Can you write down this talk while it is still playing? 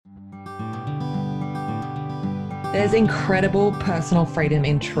There's incredible personal freedom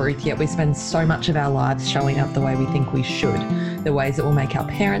in truth, yet we spend so much of our lives showing up the way we think we should. The ways that will make our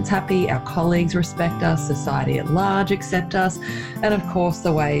parents happy, our colleagues respect us, society at large accept us, and of course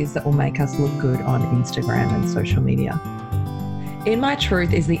the ways that will make us look good on Instagram and social media. In My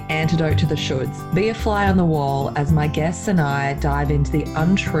Truth is the antidote to the shoulds. Be a fly on the wall as my guests and I dive into the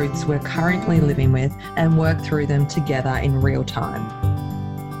untruths we're currently living with and work through them together in real time.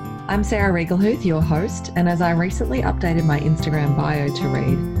 I'm Sarah Riegelhuth, your host, and as I recently updated my Instagram bio to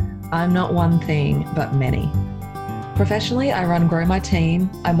read, I'm not one thing, but many. Professionally, I run Grow My Team.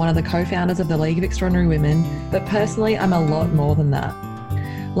 I'm one of the co-founders of the League of Extraordinary Women, but personally, I'm a lot more than that.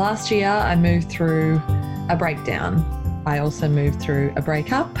 Last year, I moved through a breakdown. I also moved through a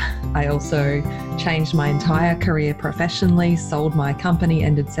breakup. I also changed my entire career professionally, sold my company,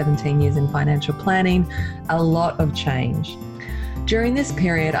 ended 17 years in financial planning, a lot of change. During this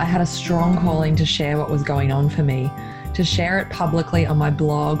period, I had a strong calling to share what was going on for me, to share it publicly on my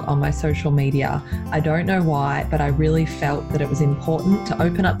blog, on my social media. I don't know why, but I really felt that it was important to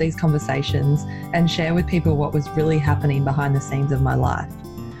open up these conversations and share with people what was really happening behind the scenes of my life.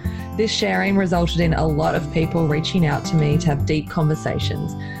 This sharing resulted in a lot of people reaching out to me to have deep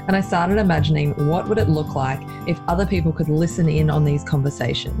conversations, and I started imagining what would it look like if other people could listen in on these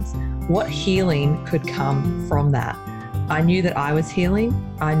conversations. What healing could come from that? I knew that I was healing.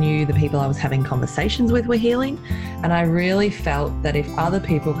 I knew the people I was having conversations with were healing. And I really felt that if other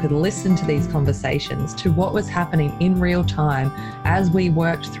people could listen to these conversations, to what was happening in real time as we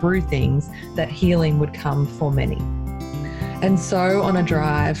worked through things, that healing would come for many. And so on a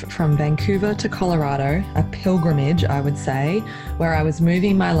drive from Vancouver to Colorado, a pilgrimage, I would say, where I was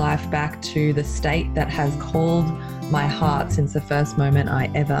moving my life back to the state that has called my heart since the first moment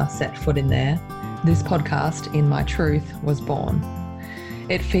I ever set foot in there, this podcast, In My Truth, was born.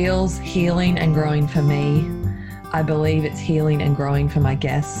 It feels healing and growing for me. I believe it's healing and growing for my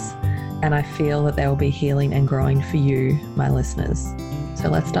guests, and I feel that there will be healing and growing for you, my listeners. So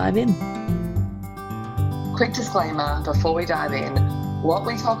let's dive in. Quick disclaimer before we dive in, what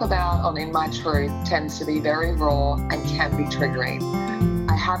we talk about on In My Truth tends to be very raw and can be triggering.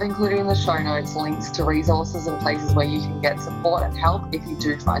 I have included in the show notes links to resources and places where you can get support and help if you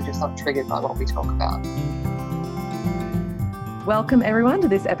do find yourself triggered by what we talk about. Welcome everyone to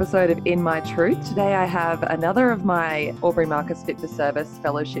this episode of In My Truth. Today I have another of my Aubrey Marcus Fit for Service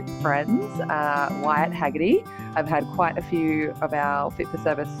Fellowship friends, Wyatt Haggerty. I've had quite a few of our Fit for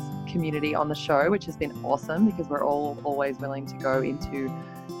Service community on the show, which has been awesome because we're all always willing to go into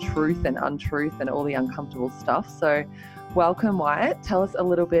truth and untruth and all the uncomfortable stuff. So welcome, Wyatt. Tell us a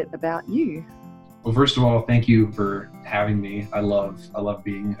little bit about you. Well, first of all, thank you for having me. I love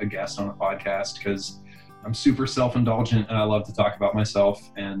being a guest on a podcast because I'm super self-indulgent and I love to talk about myself.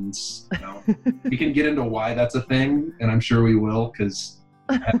 And we can get into why that's a thing, and I'm sure we will because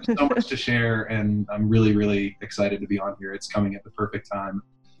I have so much to share, and I'm really, really excited to be on here. It's coming at the perfect time.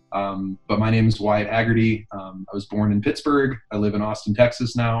 But my name is Wyatt Haggerty. I was born in Pittsburgh. I live in Austin,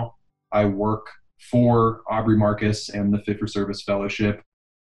 Texas now. I work for Aubrey Marcus and the Fit for Service Fellowship.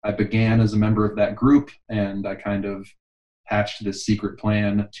 I began as a member of that group, and I kind of hatched this secret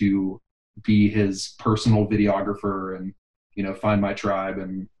plan to be his personal videographer and, find my tribe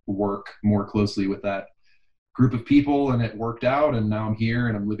and work more closely with that group of people. And it worked out, and now I'm here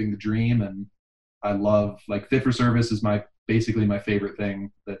and I'm living the dream. And I love, Fit for Service is basically my favorite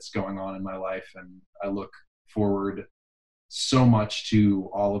thing that's going on in my life. And I look forward so much to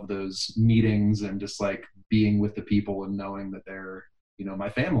all of those meetings and just being with the people and knowing that they're, my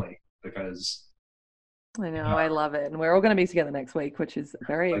family, because I know, I love it. And we're all going to be together next week, which is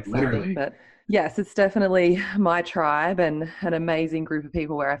very exciting. Literally. But yes, it's definitely my tribe and an amazing group of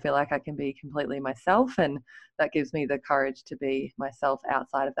people where I feel like I can be completely myself. And that gives me the courage to be myself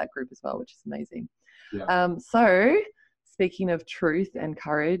outside of that group as well, which is amazing. Yeah. So speaking of truth and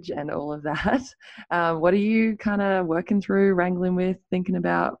courage and all of that, what are you kind of working through, wrangling with, thinking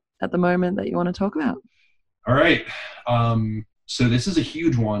about at the moment that you want to talk about? All right. So this is a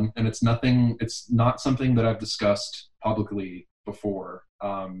huge one, and it's not something that I've discussed publicly before.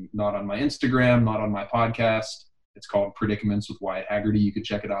 Not on my Instagram, not on my podcast. It's called Predicaments with Wyatt Haggerty. You could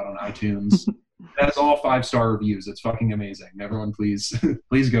check it out on iTunes. It has all 5-star reviews. It's fucking amazing. Everyone, please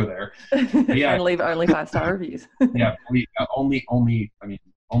go there. Yeah. And leave only 5-star reviews. Yeah.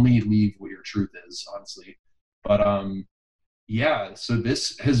 Only leave what your truth is, honestly. But, so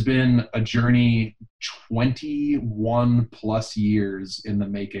this has been a journey 21 plus years in the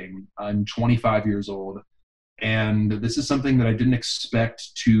making. I'm 25 years old, and this is something that I didn't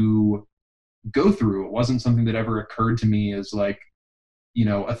expect to go through. It wasn't something that ever occurred to me as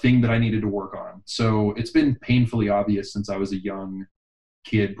a thing that I needed to work on. So it's been painfully obvious since I was a young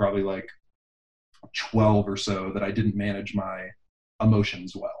kid, probably like 12 or so, that I didn't manage my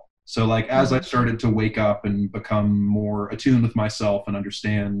emotions well. So like as I started to wake up and become more attuned with myself and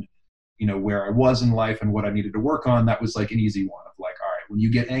understand, where I was in life and what I needed to work on, that was like an easy one of like, all right, when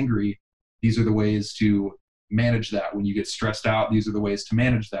you get angry, these are the ways to manage that. When you get stressed out, these are the ways to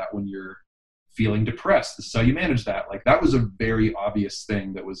manage that. When you're feeling depressed, this is how you manage that. Like that was a very obvious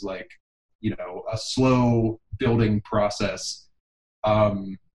thing that was like, a slow building process.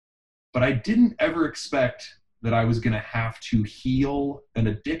 But I didn't ever expect that I was going to have to heal an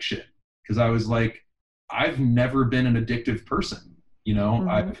addiction, because I was like, I've never been an addictive person.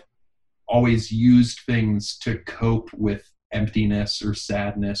 I've always used things to cope with emptiness or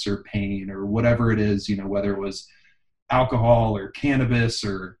sadness or pain or whatever it is, whether it was alcohol or cannabis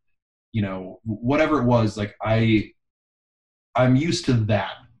or, whatever it was. Like I'm used to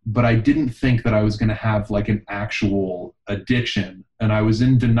that, but I didn't think that I was going to have like an actual addiction. And I was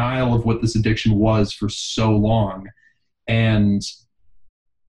in denial of what this addiction was for so long. And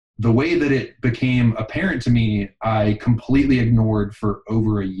the way that it became apparent to me, I completely ignored for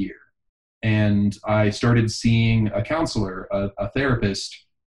over a year. And I started seeing a counselor, a therapist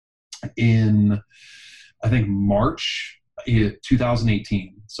in, I think, March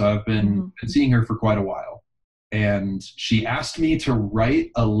 2018. So I've been seeing her for quite a while. And she asked me to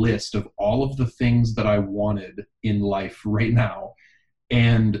write a list of all of the things that I wanted in life right now.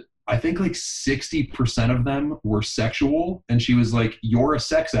 And I think like 60% of them were sexual. And she was like, "You're a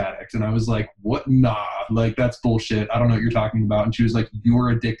sex addict." And I was like, "What? Nah, like that's bullshit. I don't know what you're talking about." And she was like,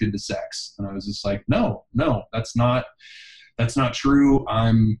 "You're addicted to sex." And I was just like, no, that's not true.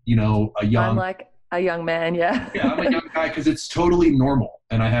 I'm, a young, I'm like a young man. Yeah. Yeah. I'm a young guy, because it's totally normal.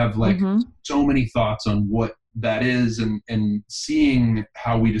 And I have like so many thoughts on what that is, and seeing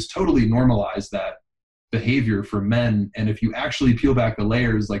how we just totally normalize that behavior for men. And if you actually peel back the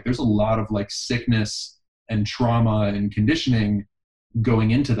layers, like there's a lot of like sickness and trauma and conditioning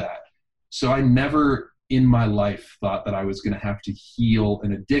going into that. So I never in my life thought that I was going to have to heal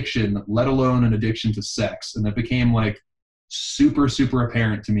an addiction, let alone an addiction to sex. And that became like super, super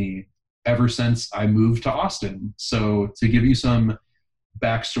apparent to me ever since I moved to Austin. So to give you some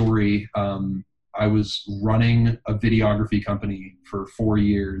backstory, I was running a videography company for 4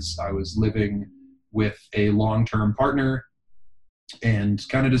 years. I was living with a long-term partner and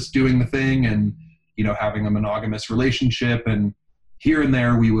kind of just doing the thing and, having a monogamous relationship. And here and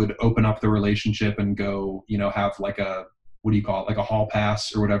there we would open up the relationship and go, have like a, what do you call it? Like a hall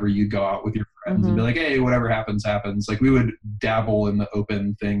pass or whatever. You'd go out with your friends and be like, "Hey, whatever happens, happens." Like we would dabble in the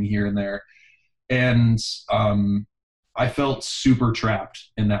open thing here and there. And, I felt super trapped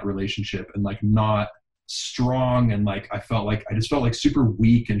in that relationship and like not strong. And like, I just felt like super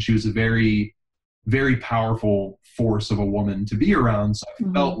weak. And she was a very, very powerful force of a woman to be around. So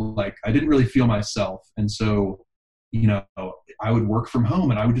I felt like I didn't really feel myself. And so, I would work from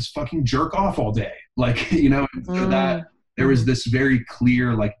home and I would just fucking jerk off all day. Like, and so that there was this very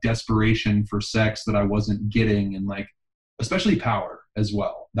clear like desperation for sex that I wasn't getting, and like, especially power as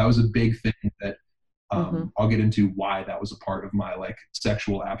well. That was a big thing that, I'll get into why that was a part of my like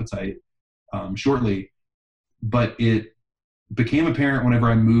sexual appetite shortly. But it became apparent whenever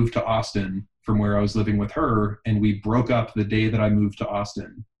I moved to Austin from where I was living with her, and we broke up the day that I moved to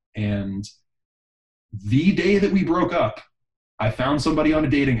Austin. And the day that we broke up, I found somebody on a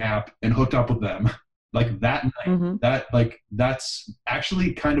dating app and hooked up with them like that night. That's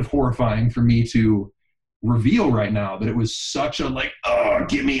actually kind of horrifying for me to reveal right now, that it was such a like, "Oh,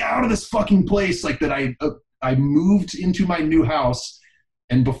 get me out of this fucking place." Like that I moved into my new house,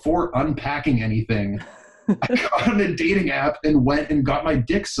 and before unpacking anything, I got on a dating app and went and got my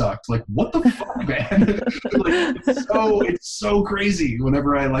dick sucked. Like, what the fuck, man? Like, it's so crazy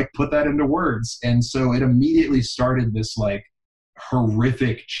whenever I like put that into words. And so it immediately started this like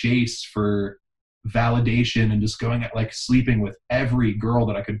horrific chase for validation and just going at like sleeping with every girl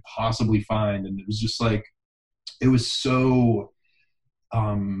that I could possibly find. And it was just like, it was so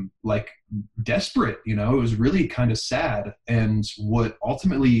like desperate, it was really kind of sad. And what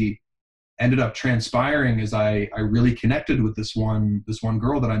ultimately ended up transpiring is I really connected with this one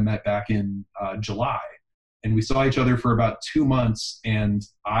girl that I met back in July, and we saw each other for about 2 months, and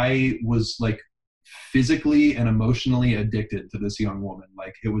I was like physically and emotionally addicted to this young woman.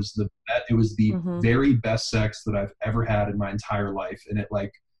 Like it was the very best sex that I've ever had in my entire life. And it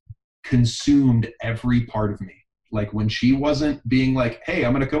like consumed every part of me. Like when she wasn't being like, "Hey,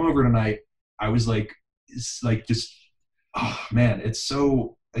 I'm going to come over tonight," I was like, just, oh man, it's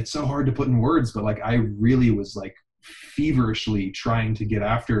so hard to put in words, but like, I really was like feverishly trying to get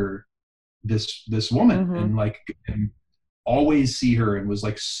after this woman and like and always see her, and was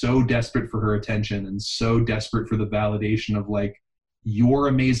like so desperate for her attention and so desperate for the validation of like, you're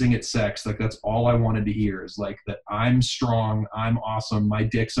amazing at sex. Like that's all I wanted to hear, is like that I'm strong, I'm awesome, my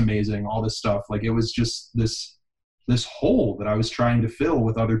dick's amazing, all this stuff. Like it was just this hole that I was trying to fill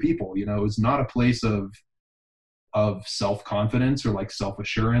with other people. You know, it was not a place of self-confidence or like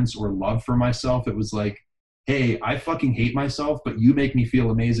self-assurance or love for myself. It was like, hey, I fucking hate myself, but you make me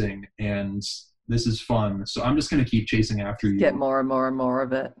feel amazing and this is fun. So I'm just going to keep chasing after you. Get more and more and more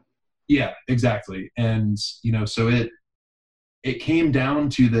of it. Yeah, exactly. And, you know, so it came down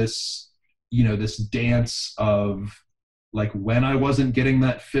to this, you know, this dance of like, when I wasn't getting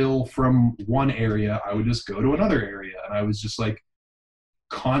that fill from one area, I would just go to another area. And I was just like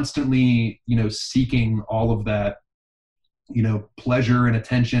constantly, you know, seeking all of that, you know, pleasure and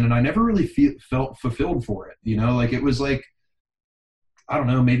attention. And I never really felt fulfilled for it. You know, like it was like, I don't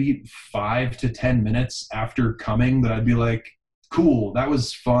know, maybe 5 to 10 minutes after coming that I'd be like, cool, that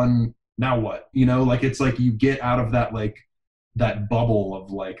was fun. Now what? You know, like it's like you get out of that, like that bubble of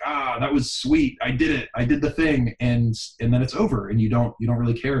like, that was sweet. I did it. I did the thing. And then it's over and you don't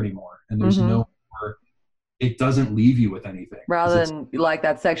really care anymore. And there's no more, it doesn't leave you with anything. Rather than like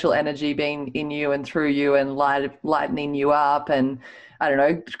that sexual energy being in you and through you and lightening you up and I don't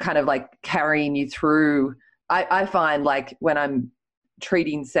know, kind of like carrying you through. I find like when I'm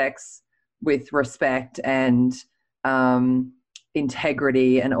treating sex with respect and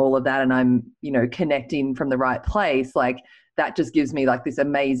integrity and all of that, and I'm, you know, connecting from the right place, like that just gives me like this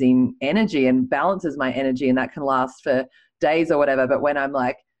amazing energy and balances my energy, and that can last for days or whatever. But when I'm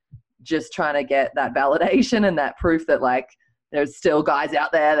like just trying to get that validation and that proof that like there's still guys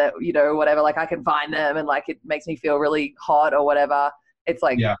out there that, you know, whatever, like I can find them and like it makes me feel really hot or whatever, it's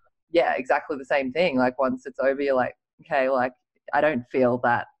like yeah, exactly the same thing. Like once it's over, you're like, okay, like I don't feel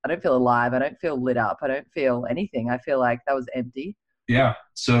that. I don't feel alive. I don't feel lit up. I don't feel anything. I feel like that was empty. Yeah.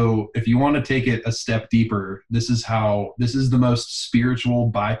 So if you want to take it a step deeper, this is the most spiritual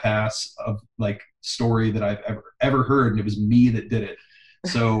bypass of like story that I've ever heard. And it was me that did it.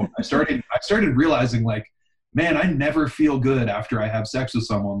 So I started realizing like, man, I never feel good after I have sex with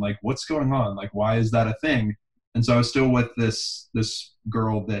someone. Like what's going on? Like, why is that a thing? And so I was still with this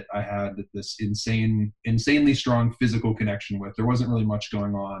girl that I had this insanely strong physical connection with. There wasn't really much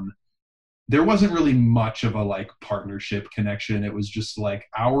going on. There wasn't really much of a like partnership connection. It was just like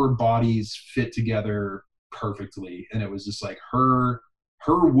our bodies fit together perfectly. And it was just like her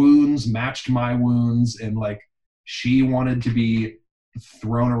wounds matched my wounds. And like she wanted to be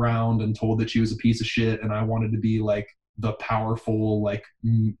thrown around and told that she was a piece of shit. And I wanted to be like the powerful, like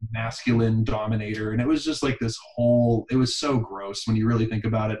masculine dominator. And it was just like this whole, it was so gross when you really think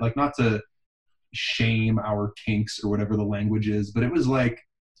about it, like not to shame our kinks or whatever the language is, but it was like,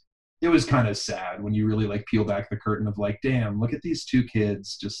 it was kind of sad when you really like peel back the curtain of like, damn, look at these two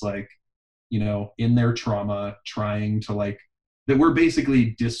kids just like, you know, in their trauma, trying to like, that we're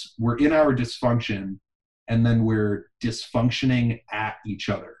basically we're in our dysfunction and then we're dysfunctioning at each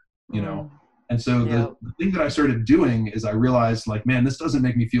other, you know? And so the thing that I started doing is I realized like, man, this doesn't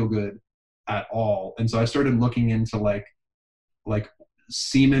make me feel good at all. And so I started looking into like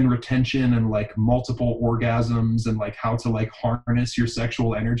semen retention and like multiple orgasms and like how to like harness your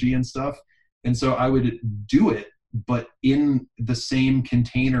sexual energy and stuff. And so I would do it, but in the same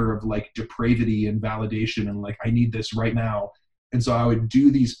container of like depravity and validation and like, I need this right now. And so I would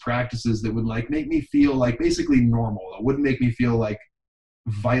do these practices that would like make me feel like basically normal. It wouldn't make me feel like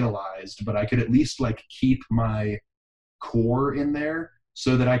vitalized, but I could at least like keep my core in there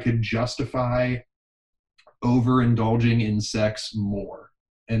so that I could justify overindulging in sex more.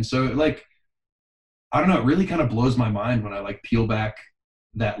 And so like, I don't know, it really kind of blows my mind when I like peel back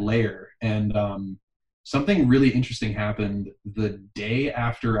that layer. And something really interesting happened the day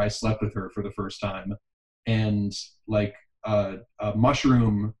after I slept with her for the first time. And like a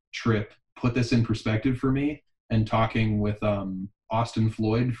mushroom trip put this in perspective for me. And talking with Austin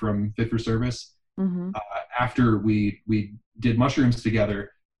Floyd from Fit for Service, after we did mushrooms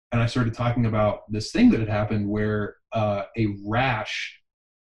together, and I started talking about this thing that had happened where a rash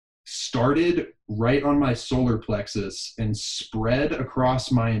started right on my solar plexus and spread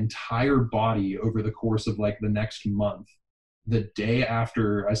across my entire body over the course of like the next month, the day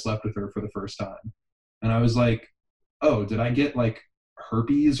after I slept with her for the first time. And I was like, oh, did I get like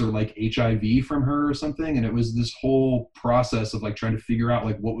herpes or like HIV from her or something? And it was this whole process of like trying to figure out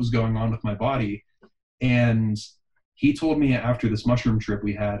like what was going on with my body. And he told me after this mushroom trip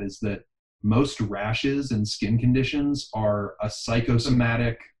we had is that most rashes and skin conditions are a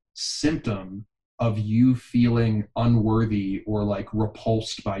psychosomatic symptom of you feeling unworthy or like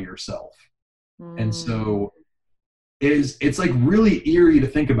repulsed by yourself. And so it's like really eerie to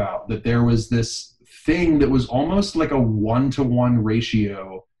think about that there was this thing that was almost like a 1-to-1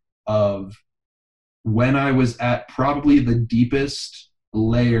 ratio of when I was at probably the deepest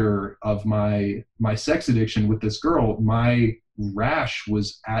layer of my sex addiction with this girl, my rash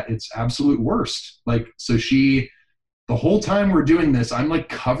was at its absolute worst. Like, so the whole time we're doing this, I'm like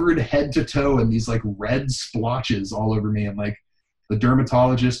covered head to toe in these like red splotches all over me. And like the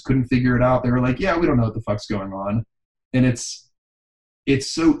dermatologist couldn't figure it out. They were like, yeah, we don't know what the fuck's going on. And it's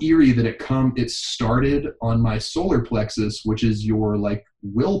so eerie that it started on my solar plexus, which is your like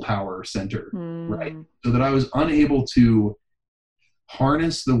willpower center, right? So that I was unable to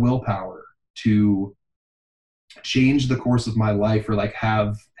harness the willpower to change the course of my life or like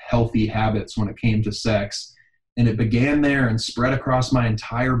have healthy habits when it came to sex. And it began there and spread across my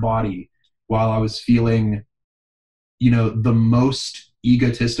entire body while I was feeling, the most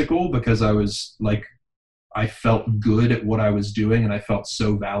egotistical, because I was like, I felt good at what I was doing and I felt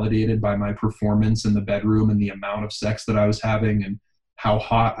so validated by my performance in the bedroom and the amount of sex that I was having and how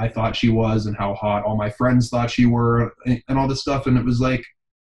hot I thought she was and how hot all my friends thought she were and all this stuff. And it was like,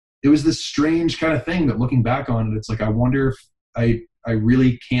 it was this strange kind of thing that looking back on it, it's like, I wonder if I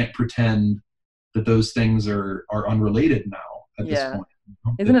really can't pretend that those things are unrelated now at this point.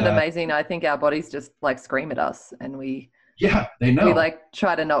 Isn't it amazing? I think our bodies just like scream at us and they know. We like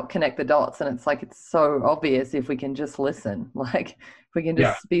try to not connect the dots, and it's like it's so obvious if we can just listen. Like if we can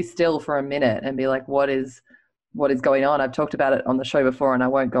just be still for a minute and be like, what is going on? I've talked about it on the show before, and I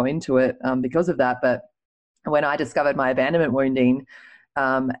won't go into it because of that. But when I discovered my abandonment wounding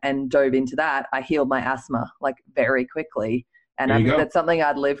and dove into that, I healed my asthma like very quickly. And that's something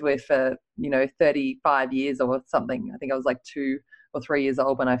I'd lived with for 35 years or something. I think I was like 2 or 3 years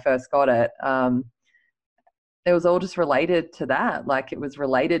old when I first got it. It was all just related to that. Like it was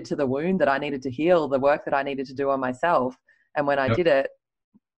related to the wound that I needed to heal, the work that I needed to do on myself. And when I did it,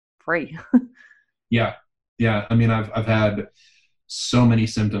 free. Yeah. I mean, I've had so many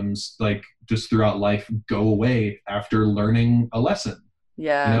symptoms like just throughout life go away after learning a lesson.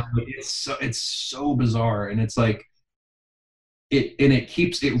 Yeah. It's so bizarre. And it's like,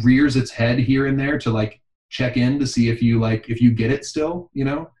 it rears its head here and there to like check in to see if you get it still,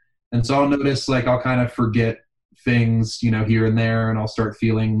 And so I'll notice like, I'll kind of forget things, here and there, and I'll start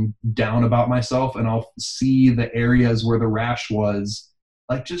feeling down about myself, and I'll see the areas where the rash was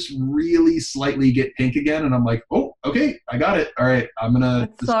like just really slightly get pink again. And I'm like, oh, okay, I got it. All right.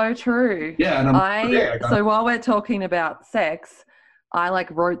 It's so true. Yeah. And so while we're talking about sex, I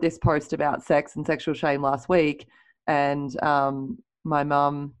like wrote this post about sex and sexual shame last week, and my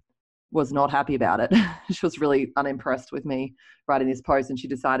mum was not happy about it. She was really unimpressed with me writing this post, and she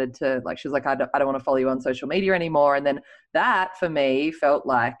decided to she was like, I don't want to follow you on social media anymore. And then that for me felt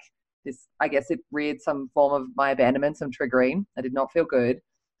like this, I guess it reared some form of my abandonment, some triggering. I did not feel good.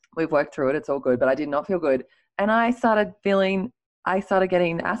 We've worked through it. It's all good, but I did not feel good. And I started getting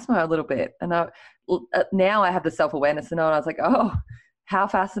asthma a little bit. And now I have the self-awareness to know, and I was like, oh, how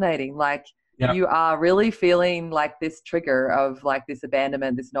fascinating. Like, you are really feeling like this trigger of like this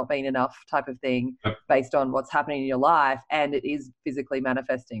abandonment, this not being enough type of thing based on what's happening in your life, and it is physically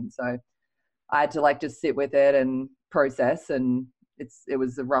manifesting. So I had to like just sit with it and process, and it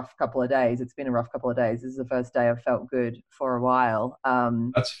was a rough couple of days. It's been a rough couple of days. This is the first day I've felt good for a while.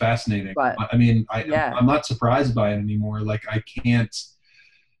 That's fascinating. But I mean, I'm not surprised by it anymore. Like I can't.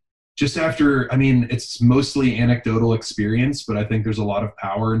 Just after, I mean, it's mostly anecdotal experience, but I think there's a lot of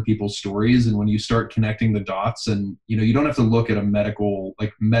power in people's stories. And when you start connecting the dots, and, you don't have to look at a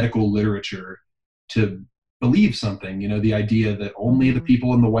medical literature to believe something, the idea that only the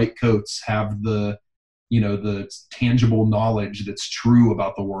people in the white coats have the tangible knowledge that's true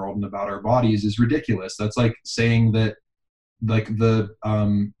about the world and about our bodies is ridiculous. That's like saying that like the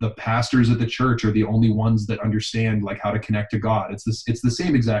pastors at the church are the only ones that understand like how to connect to God. It's the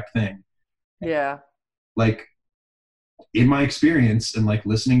same exact thing. Yeah. Like in my experience and like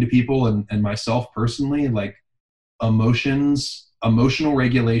listening to people and myself personally, like emotional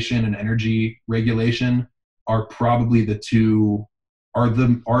regulation and energy regulation are probably are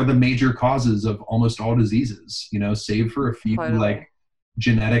the major causes of almost all diseases, save for a few like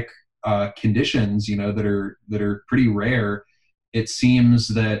genetic conditions, that are pretty rare. It seems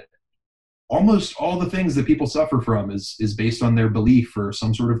that almost all the things that people suffer from is based on their belief or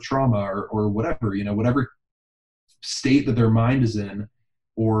some sort of trauma or whatever, whatever state that their mind is in,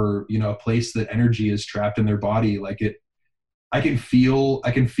 or, a place that energy is trapped in their body. Like I can feel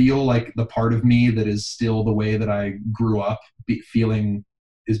like the part of me that is still the way that I grew up feeling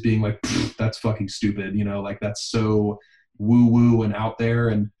is being like, that's fucking stupid, you know, like that's so woo woo and out there.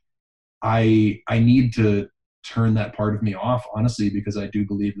 And I need to turn that part of me off, honestly, because I do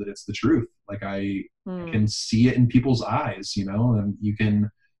believe that it's the truth. Like I can see it in people's eyes, you know, and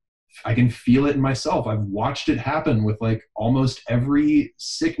I can feel it in myself. I've watched it happen with like almost every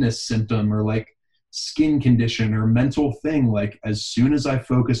sickness symptom or like skin condition or mental thing. Like as soon as I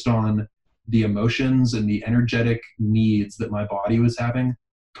focused on the emotions and the energetic needs that my body was having,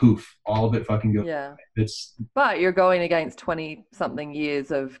 poof, all of it fucking goes. Yeah. It's, but you're going against 20 something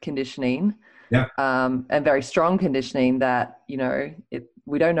years of conditioning. Yeah. And very strong conditioning that, you know,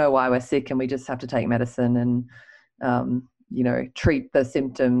 we don't know why we're sick and we just have to take medicine and, you know, treat the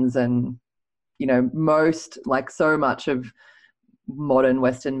symptoms. And, you know, so much of modern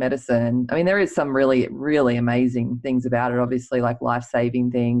Western medicine, I mean, there is some really, really amazing things about it, obviously, like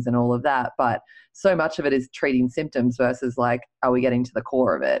life-saving things and all of that. But so much of it is treating symptoms versus like, are we getting to the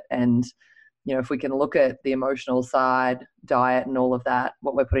core of it? And, you know, if we can look at the emotional side, diet and all of that,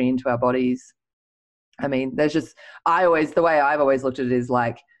 what we're putting into our bodies, I mean, there's just, the way I've always looked at it is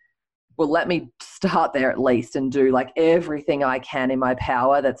like, well, let me start there at least and do like everything I can in my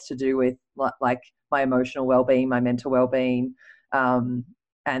power that's to do with like my emotional well-being, my mental well-being, and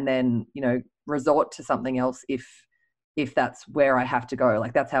then, you know, resort to something else if that's where I have to go.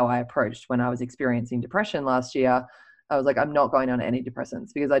 Like that's how I approached when I was experiencing depression last year. I was like, I'm not going on antidepressants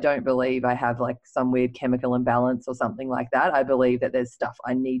because I don't believe I have like some weird chemical imbalance or something like that. I believe that there's stuff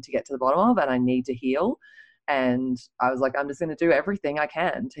I need to get to the bottom of and I need to heal. And I was like, I'm just going to do everything I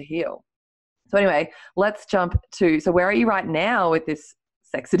can to heal. So anyway, let's jump to, so where are you right now with this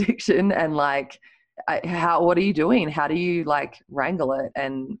sex addiction and like, what are you doing? How do you like wrangle it?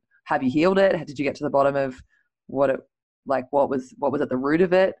 And have you healed it? Did you get to the bottom of what was at the root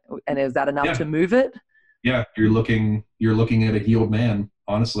of it? And is that enough to move it? Yeah. You're looking at a healed man,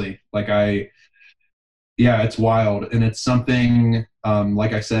 honestly. Like it's wild. And it's something,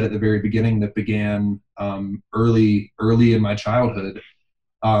 like I said at the very beginning, that began, early in my childhood.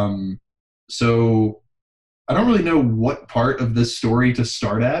 So I don't really know what part of this story to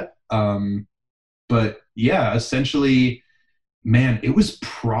start at. But yeah, essentially, man, it was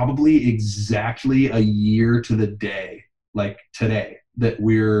probably exactly a year to the day, like today, that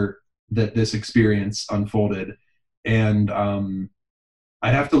this experience unfolded. And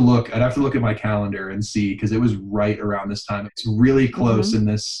I'd have to look at my calendar and see, because it was right around this time. It's really close in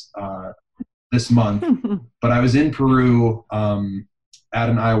this month. But I was in Peru at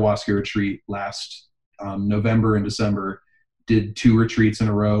an ayahuasca retreat last November and December. Did 2 retreats in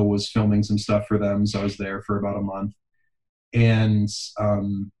a row, was filming some stuff for them. So I was there for about a month. And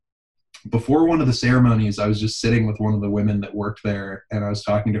before one of the ceremonies, I was just sitting with one of the women that worked there, and I was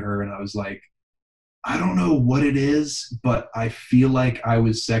talking to her, and I was like, I don't know what it is, but I feel like I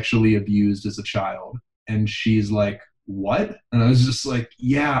was sexually abused as a child. And she's like, what? And I was just like,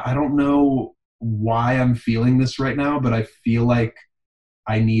 yeah, I don't know why I'm feeling this right now, but I feel like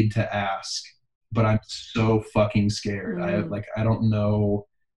I need to ask. But I'm so fucking scared. I don't know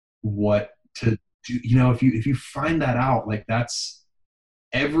what to do. You know, if you find that out, like that's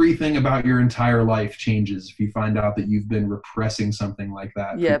everything about your entire life changes. If you find out that you've been repressing something like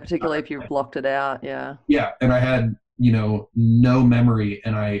that. Yeah, particularly if you've blocked it out. Yeah. Yeah. And I had, you know, no memory.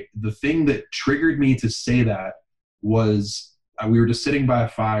 And the thing that triggered me to say that was we were just sitting by a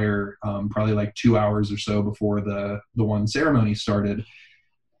fire, probably like 2 hours or so before the one ceremony started.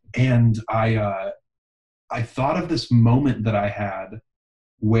 And I thought of this moment that I had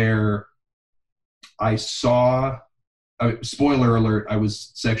where I saw, spoiler alert, I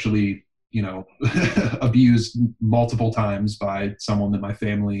was sexually, you know, abused multiple times by someone that my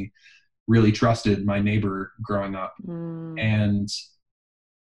family really trusted, my neighbor growing up. And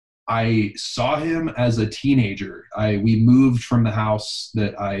I saw him as a teenager. We moved from the house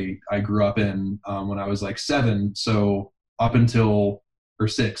that I grew up in when I was like 7. So up until, or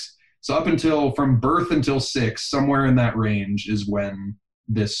 6. So up until, from birth until 6, somewhere in that range is when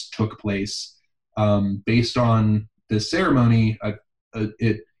this took place. Based on this ceremony,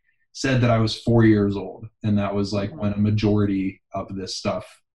 it said that I was 4 years old, and that was like when a majority of this stuff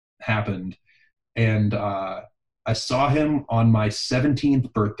happened. And I saw him on my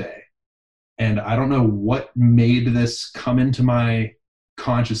 17th birthday, and I don't know what made this come into my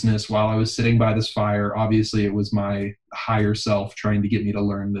consciousness while I was sitting by this fire. Obviously it was my higher self trying to get me to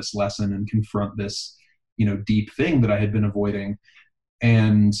learn this lesson and confront this, you know, deep thing that I had been avoiding.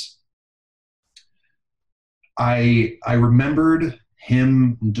 And I remembered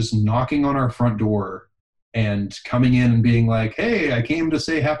him just knocking on our front door and coming in and being like, hey, I came to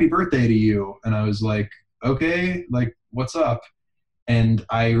say happy birthday to you. And I was like, okay, like, what's up? And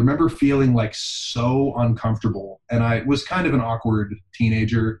I remember feeling like so uncomfortable. And I was kind of an awkward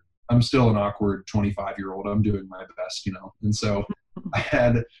teenager. I'm still an awkward 25-year-old. I'm doing my best, you know? And so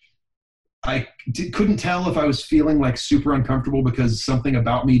couldn't tell if I was feeling like super uncomfortable because something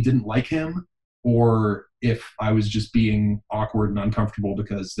about me didn't like him, or if I was just being awkward and uncomfortable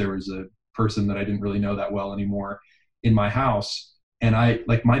because there was a person that I didn't really know that well anymore in my house. And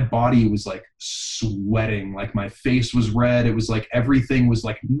my body was like sweating, like my face was red. It was like everything was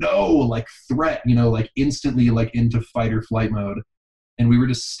like, no, like threat, you know, like instantly like into fight or flight mode. And we were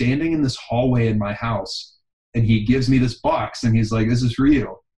just standing in this hallway in my house, and he gives me this box and he's like, this is for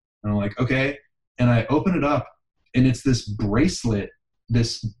you. And I'm like, okay. And I open it up, and it's this bracelet,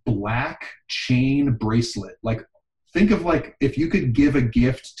 this black chain bracelet. Like, think of like if you could give a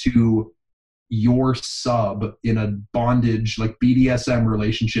gift to your sub in a bondage, like BDSM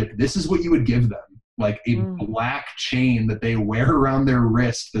relationship, this is what you would give them. Like a black chain that they wear around their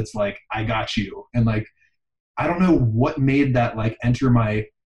wrist that's like, I got you. And like, I don't know what made that like enter my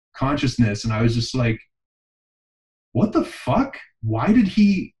consciousness. And I was just like, what the fuck? Why did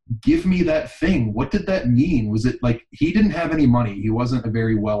he give me that thing? What did that mean? Was it like, he didn't have any money. He wasn't a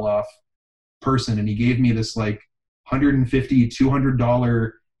very well-off person. And he gave me this like $150,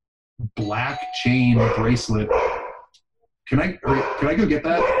 $200 black chain bracelet. Can I go get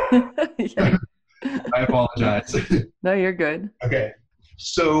that? Yeah. I apologize. No, you're good. Okay.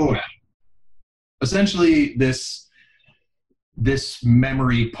 So essentially this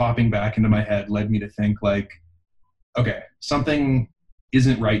memory popping back into my head led me to think like, okay, something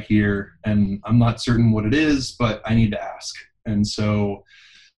isn't right here, and I'm not certain what it is, but I need to ask. And so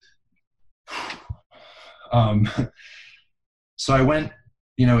so I went,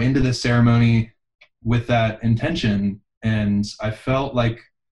 you know, into this ceremony with that intention, and I felt like,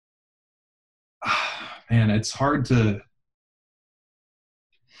 man, it's hard to.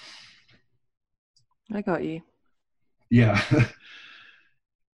 I got you. Yeah.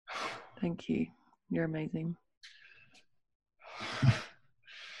 Thank you. You're amazing.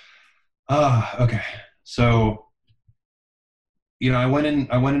 Okay. So, you know, I went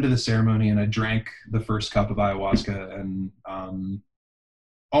into the ceremony and I drank the first cup of ayahuasca, and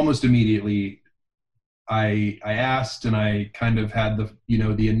almost immediately I asked, and I kind of had the, you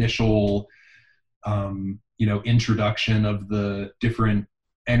know, the initial, you know, introduction of the different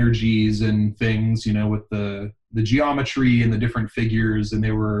energies and things, you know, with the geometry and the different figures. And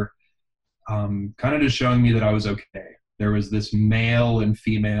they were kind of just showing me that I was okay. There was this male and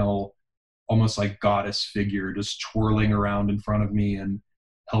female, almost like goddess figure just twirling around in front of me and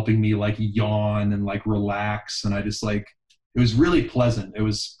helping me like yawn and like relax. And I just like, it was really pleasant. It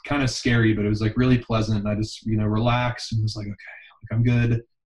was kind of scary, but it was like really pleasant. And I just, you know, relaxed and was like, okay, like I'm good.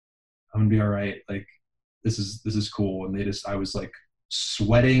 I'm gonna be all right. Like this is cool. And I was like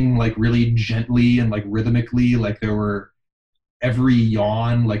sweating like really gently and like rhythmically. Like there were every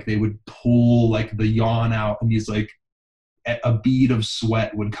yawn, like they would pull like the yawn out, and these like a bead of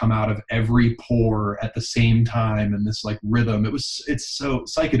sweat would come out of every pore at the same time, and this like rhythm. It's so,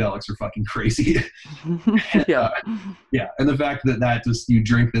 psychedelics are fucking crazy. Yeah. Yeah. And the fact that just, you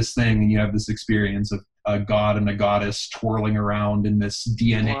drink this thing and you have this experience of a god and a goddess twirling around in this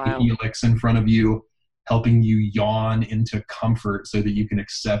DNA helix in front of you, helping you yawn into comfort so that you can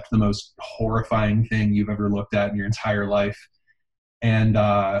accept the most horrifying thing you've ever looked at in your entire life. And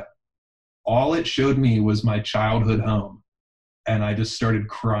all it showed me was my childhood home. And I just started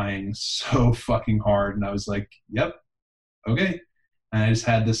crying so fucking hard. And I was like, yep, okay. And I just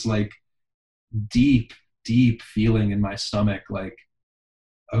had this like deep, deep feeling in my stomach, like,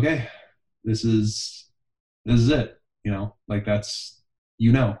 okay, this is it, you know, like that's,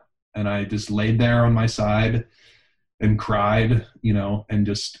 you know. And I just laid there on my side and cried, you know, and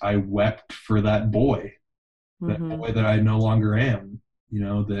just, I wept for that boy, that boy that I no longer am, you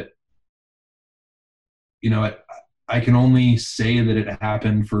know, that, you know, I can only say that it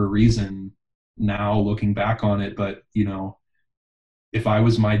happened for a reason now looking back on it. But, you know, if I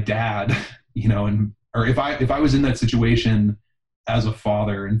was my dad, you know, or if I was in that situation as a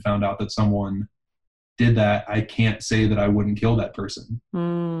father and found out that someone did that, I can't say that I wouldn't kill that person,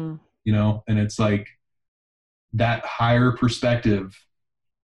 you know? And it's like that higher perspective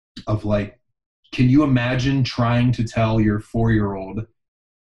of like, can you imagine trying to tell your 4-year-old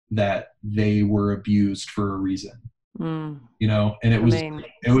that they were abused for a reason? You know, and it was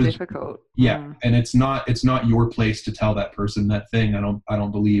difficult. Yeah. And it's not your place to tell that person that thing. I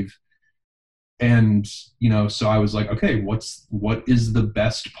don't believe. And, you know, so I was like, okay, what is the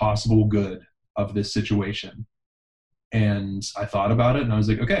best possible good of this situation? And I thought about it and I was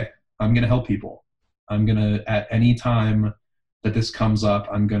like, okay, I'm going to help people. I'm going to, at any time that this comes up,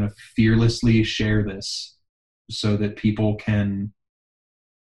 I'm going to fearlessly share this so that people can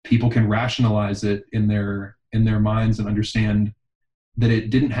rationalize it in their minds and understand that it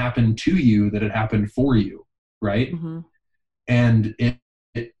didn't happen to you, that it happened for you, right? Mm-hmm. And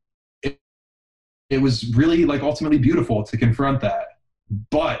it was really like ultimately beautiful to confront that.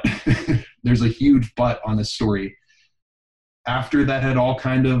 But there's a huge but on this story. After that had all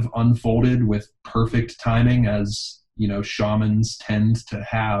kind of unfolded with perfect timing, as you know, shamans tend to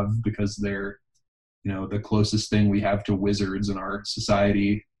have, because they're, you know, the closest thing we have to wizards in our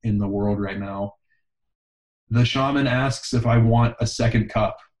society in the world right now. The shaman asks if I want a second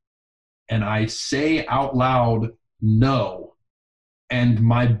cup, and I say out loud, no. And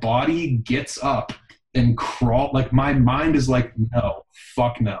my body gets up and crawl, like my mind is like, no,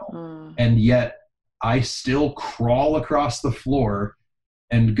 fuck no. And yet I still crawl across the floor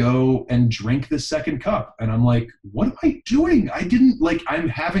and go and drink the second cup. And I'm like, what am I doing? I didn't, like, I'm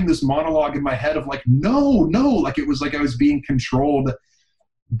having this monologue in my head of like, no, like it was like I was being controlled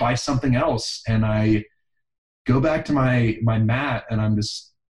by something else. And I go back to my mat, and I'm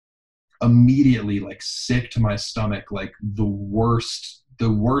just immediately like sick to my stomach, like the worst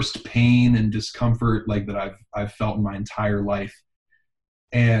pain and discomfort like that I've felt in my entire life.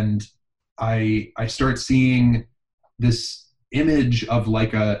 And I start seeing this image of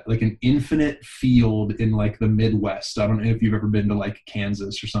like an infinite field in like the Midwest. I don't know if you've ever been to like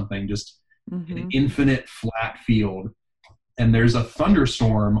Kansas or something, just an infinite flat field. And there's a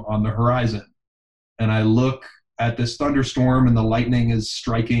thunderstorm on the horizon. And I look at this thunderstorm, and the lightning is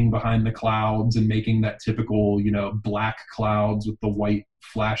striking behind the clouds and making that typical, you know, black clouds with the white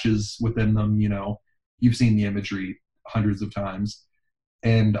flashes within them. You know, you've seen the imagery hundreds of times.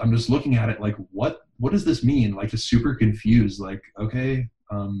 And I'm just looking at it like, what does this mean? Like, just super confused. Like, okay,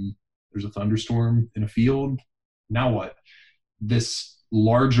 there's a thunderstorm in a field. Now what? This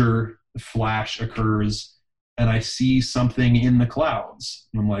larger flash occurs, and I see something in the clouds.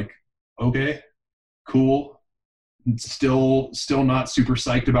 And I'm like, okay, cool. Still not super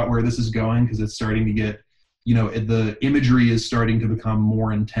psyched about where this is going, because it's starting to get, you know, the imagery is starting to become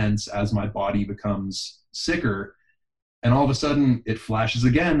more intense as my body becomes sicker. And all of a sudden it flashes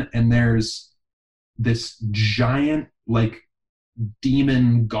again, and there's this giant like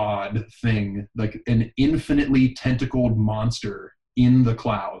demon god thing, like an infinitely tentacled monster in the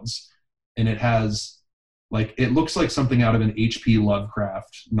clouds. And it has like, it looks like something out of an H.P.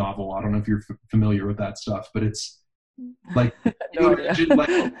 Lovecraft novel. I don't know if you're familiar with that stuff, but it's like, No, imagine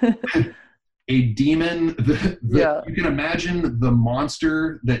like a demon. You can imagine the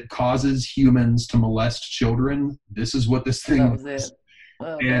monster that causes humans to molest children. This is what this thing that was. It.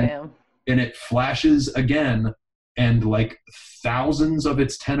 Oh, damn. And it flashes again, and like thousands of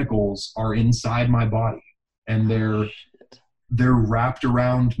its tentacles are inside my body, and they're wrapped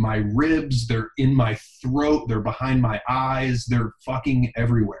around my ribs, they're in my throat, they're behind my eyes, they're fucking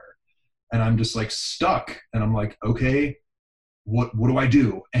everywhere. And I'm just like stuck, and I'm like, okay, what do I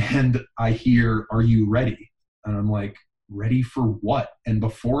do? And I hear, are you ready? And I'm like, ready for what? And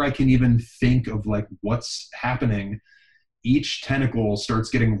before I can even think of like what's happening, each tentacle starts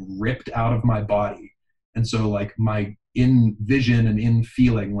getting ripped out of my body. And so like my in vision and in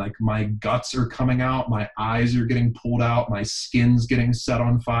feeling, like my guts are coming out, my eyes are getting pulled out, my skin's getting set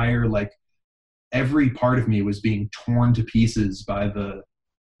on fire. Like every part of me was being torn to pieces by the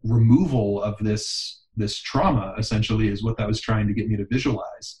removal of this trauma, essentially, is what that was trying to get me to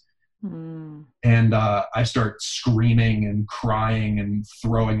visualize. And I start screaming and crying and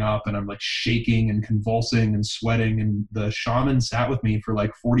throwing up, and I'm like shaking and convulsing and sweating. And the shaman sat with me for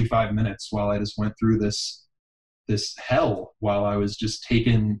like 45 minutes while I just went through this hell, while I was just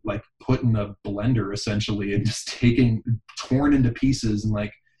put in a blender essentially, and just torn into pieces. And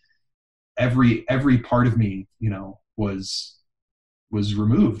like every part of me, you know, was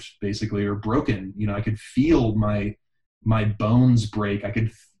removed basically, or broken. You know, I could feel my bones break. I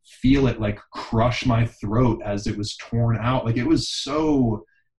could feel it like crush my throat as it was torn out. Like it was so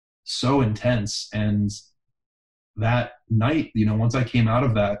intense. And that night, you know, once I came out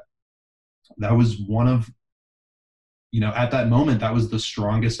of that was one of, you know, at that moment, that was the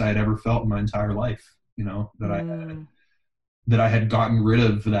strongest I had ever felt in my entire life, you know, that I had gotten rid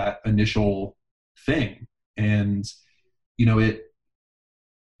of that initial thing. And, you know,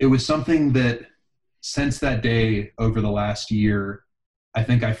 it was something that since that day, over the last year, I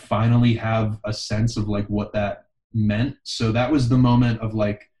think I finally have a sense of like what that meant. So that was the moment of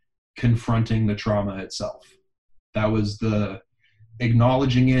like confronting the trauma itself. That was the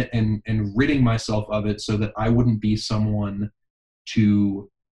acknowledging it and ridding myself of it, so that I wouldn't be someone to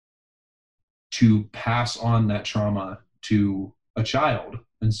pass on that trauma to a child.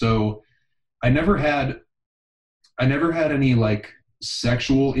 And so I never had any like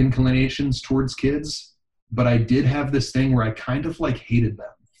sexual inclinations towards kids, but I did have this thing where I kind of like hated them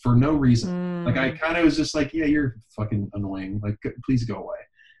for no reason. Like I kind of was just like, yeah, you're fucking annoying. Like, please go away.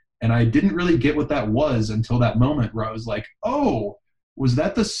 And I didn't really get what that was until that moment where I was like, oh, was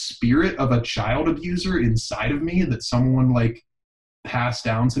that the spirit of a child abuser inside of me that someone like passed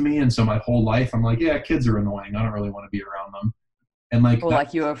down to me? And so my whole life I'm like, yeah, kids are annoying. I don't really want to be around them. And like, or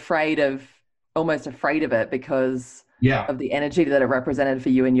like you're almost afraid of it because of the energy that it represented for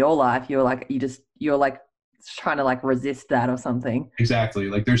you in your life. You're like trying to like resist that or something. Exactly.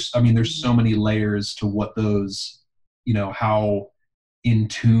 Like there's so many layers to what those, you know, how in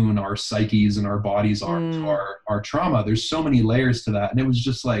tune our psyches and our bodies are to our trauma. There's so many layers to that. And it was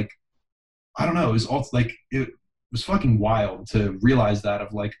just like, I don't know, it was all like, it was fucking wild to realize that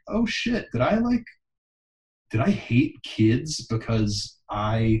of like, oh shit, did I hate kids because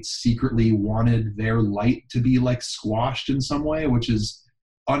I secretly wanted their light to be like squashed in some way, which is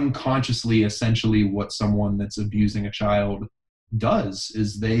unconsciously essentially what someone that's abusing a child does.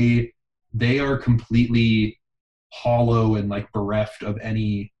 Is they are completely hollow and like bereft of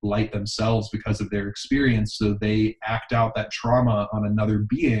any light themselves because of their experience, so they act out that trauma on another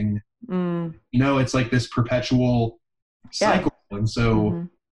being. You know, it's like this perpetual cycle. And so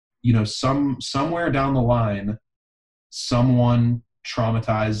you know, somewhere down the line someone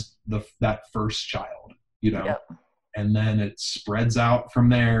traumatized that first child, you know, and then it spreads out from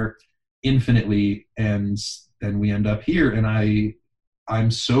there infinitely, and then we end up here. And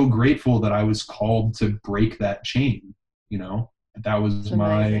I'm so grateful that I was called to break that chain, you know. That was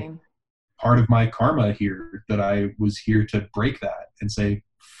my part of my karma here, that I was here to break that and say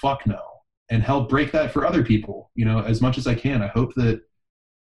fuck no, and help break that for other people, you know, as much as I can. I hope that,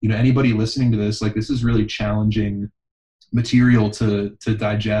 you know, anybody listening to this, like, this is really challenging material to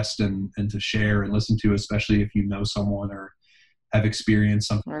digest and to share and listen to, especially if you know someone or have experienced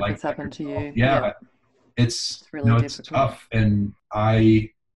something like it's happened to you. It's really, you know, it's tough. And I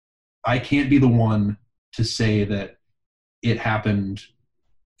can't be the one to say that it happened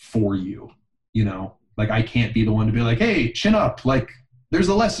for you, you know, like I can't be the one to be like, hey, chin up, like there's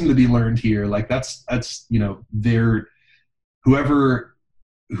a lesson to be learned here. Like that's, you know,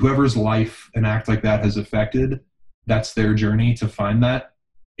 whoever's life an act like that has affected, that's their journey to find that,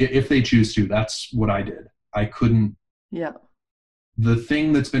 if they choose to. That's what I did. I couldn't. The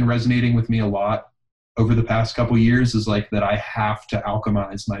thing that's been resonating with me a lot over the past couple years is like that I have to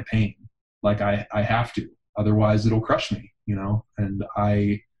alchemize my pain. Like I have to, otherwise it'll crush me, you know. And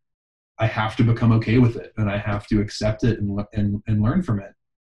I have to become okay with it, and I have to accept it and learn from it.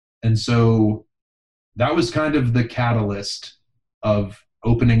 And so that was kind of the catalyst of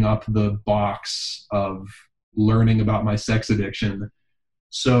opening up the box of learning about my sex addiction.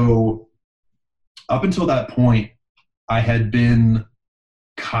 So up until that point, I had been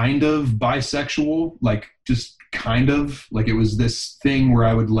kind of bisexual, like just kind of, like it was this thing where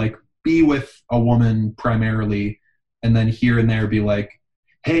I would like be with a woman primarily, and then here and there be like,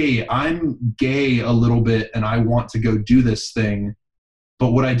 hey, I'm gay a little bit and I want to go do this thing.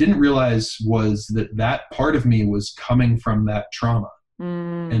 But what I didn't realize was that part of me was coming from that trauma.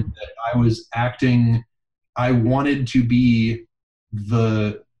 And that I was acting, I wanted to be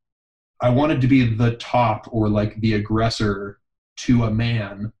the top, or like the aggressor to a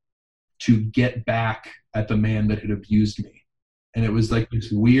man, to get back at the man that had abused me. And it was like this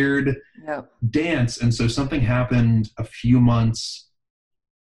weird dance. And so something happened a few months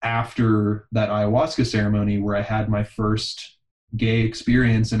after that ayahuasca ceremony where I had my first gay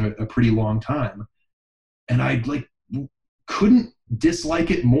experience in a pretty long time. And I like couldn't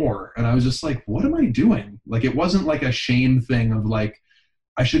dislike it more. And I was just like, what am I doing? Like, it wasn't like a shame thing of like,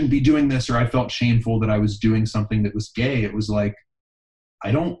 I shouldn't be doing this, or I felt shameful that I was doing something that was gay. It was like,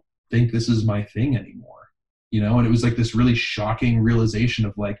 I don't think this is my thing anymore, you know? And it was like this really shocking realization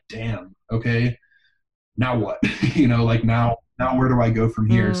of like, damn, okay, now what? You know, like now where do I go from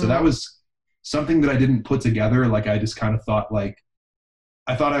here? So that was something that I didn't put together. Like, I just kind of thought like,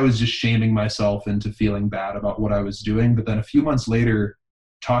 I thought I was just shaming myself into feeling bad about what I was doing. But then a few months later,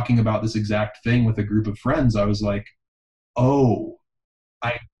 talking about this exact thing with a group of friends, I was like, oh,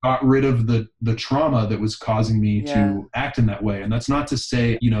 I got rid of the trauma that was causing me to act in that way. And that's not to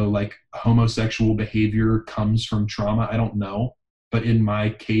say, you know, like homosexual behavior comes from trauma. I don't know. But in my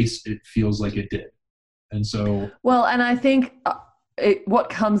case, it feels like it did. And so. Well, and I think what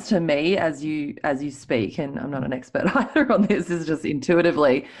comes to me as you speak, and I'm not an expert either on this, is just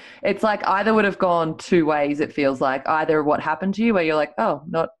intuitively, it's like either would have gone two ways. It feels like either what happened to you where you're like, oh,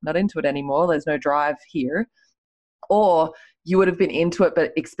 not into it anymore, there's no drive here, or you would have been into it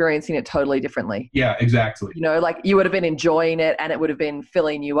but experiencing it totally differently. Yeah, exactly. You know, like you would have been enjoying it and it would have been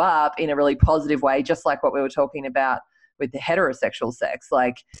filling you up in a really positive way, just like what we were talking about with the heterosexual sex.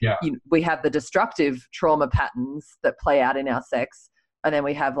 Like we have the destructive trauma patterns that play out in our sex, and then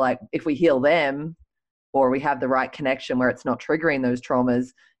we have, like, if we heal them or we have the right connection where it's not triggering those traumas,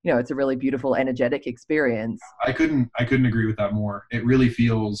 you know, it's a really beautiful energetic experience. I couldn't agree with that more. It really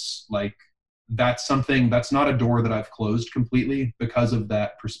feels like that's something, that's not a door that I've closed completely because of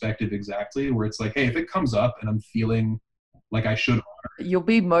that perspective exactly, where it's like, hey, if it comes up and I'm feeling like I should honor it, you'll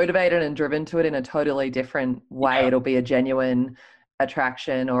be motivated and driven to it in a totally different way. It'll be a genuine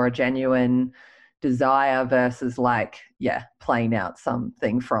attraction or a genuine desire versus like, playing out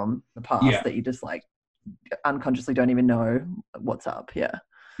something from the past that you just like unconsciously don't even know what's up.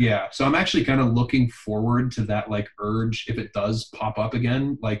 Yeah. So I'm actually kind of looking forward to that, like, urge, if it does pop up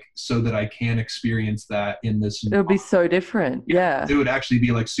again, like, so that I can experience that in this. It would be so different. Yeah. It would actually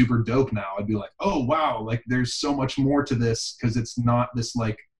be like super dope now. I'd be like, oh, wow, like there's so much more to this because it's not this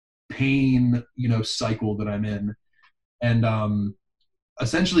like pain, you know, cycle that I'm in. And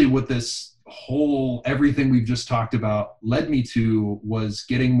essentially what this whole, everything we've just talked about led me to was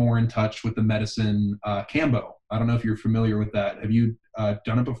getting more in touch with the medicine Kambo. I don't know if you're familiar with that. Have you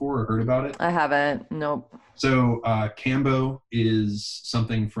done it before or heard about it? I haven't. Nope. So Kambo is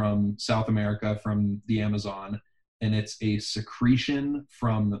something from South America, from the Amazon, and it's a secretion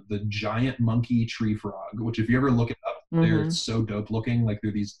from the giant monkey tree frog, which if you ever look it up, they're so dope looking. Like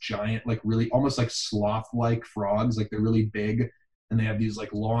they're these giant, like really almost like sloth-like frogs. Like they're really big and they have these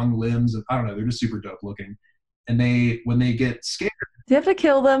like long limbs. And I don't know, they're just super dope looking. And when they get scared. Do you have to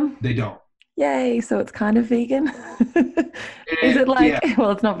kill them? They don't. Yay, so it's kind of vegan. Is it like,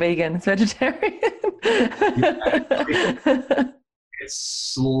 well, it's not vegan, it's vegetarian.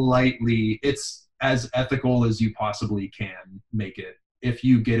 It's as ethical as you possibly can make it. If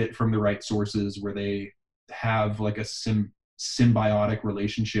you get it from the right sources where they have like a symbiotic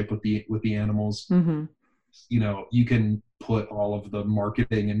relationship with the animals, you know, you can put all of the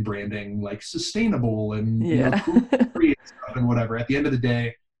marketing and branding like sustainable and you know, free and stuff and whatever. At the end of the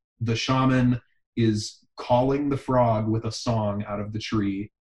day, the shaman is calling the frog with a song out of the tree,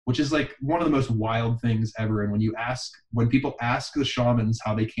 which is like one of the most wild things ever. And when people ask the shamans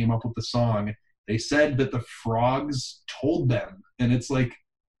how they came up with the song, they said that the frogs told them. And it's like,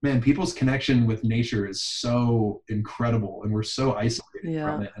 man, people's connection with nature is so incredible and we're so isolated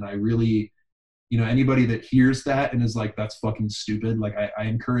from it. And I really, you know, anybody that hears that and is like, that's fucking stupid, like I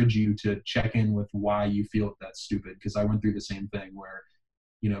encourage you to check in with why you feel that's stupid. Because I went through the same thing where,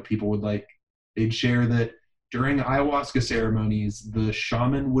 you know, people would they'd share that during ayahuasca ceremonies, the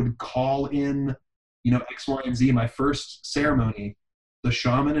shaman would call in, you know, X, Y, and Z. My first ceremony, the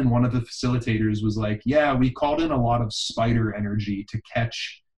shaman and one of the facilitators was like, yeah, we called in a lot of spider energy to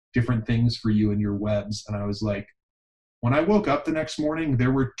catch different things for you in your webs. And I was like, when I woke up the next morning,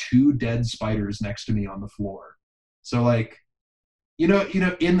 there were 2 dead spiders next to me on the floor. So like, you know,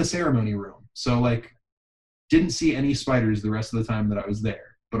 in the ceremony room. So like, didn't see any spiders the rest of the time that I was there.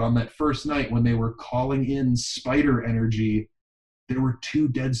 But on that first night when they were calling in spider energy, there were 2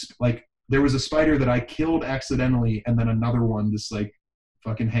 dead, like there was a spider that I killed accidentally and then another one just like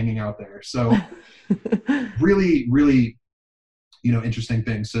fucking hanging out there. So really, really, you know, interesting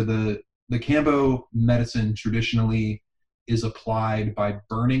thing. So the Kambo medicine traditionally is applied by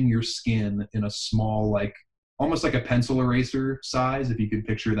burning your skin in a small, like almost like a pencil eraser size, if you could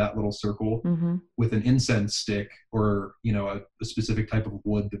picture that little circle, with an incense stick or, you know, a specific type of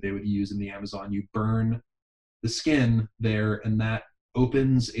wood that they would use in the Amazon. You burn the skin there and that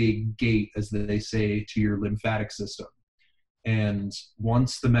opens a gate, as they say, to your lymphatic system. And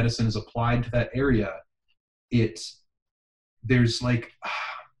once the medicine is applied to that area, there's like,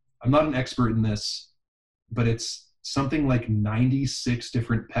 I'm not an expert in this, but it's something like 96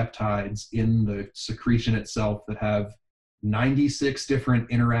 different peptides in the secretion itself that have 96 different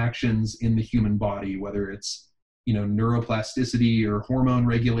interactions in the human body, whether it's, you know, neuroplasticity or hormone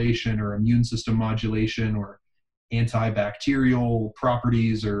regulation or immune system modulation or antibacterial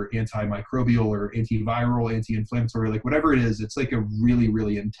properties or antimicrobial or antiviral, anti-inflammatory, like whatever it is. It's like a really,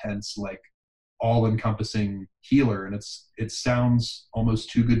 really intense, like all-encompassing healer. And it sounds almost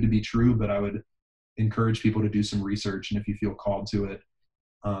too good to be true, but I would encourage people to do some research. And if you feel called to it,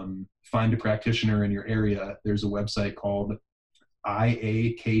 find a practitioner in your area. There's a website called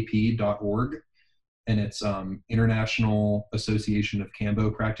iakp.org, and it's International Association of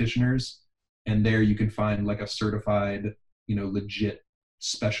Kambo Practitioners. And there you can find like a certified, you know, legit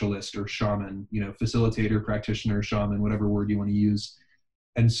specialist or shaman, you know, facilitator, practitioner, shaman, whatever word you want to use.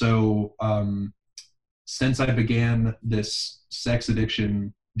 And so since I began this sex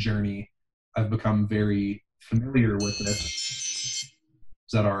addiction journey, I've become very familiar with it. Is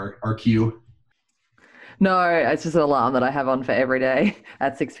that our cue? No, it's just an alarm that I have on for every day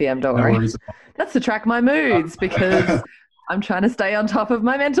at 6 p.m. Don't No worry. worries. That's to track my moods because I'm trying to stay on top of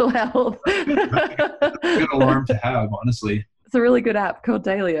my mental health. Good alarm to have, honestly. It's a really good app called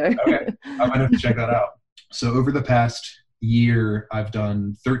Dailyo. Okay, I might have to check that out. So over the past year, I've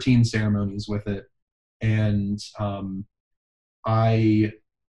done 13 ceremonies with it, and I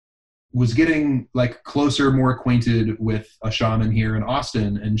was getting like closer, more acquainted with a shaman here in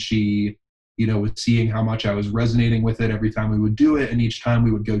Austin, and she, you know, was seeing how much I was resonating with it every time we would do it, and each time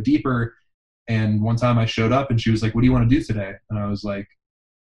we would go deeper. And one time I showed up and she was like, "What do you want to do today?" And I was like,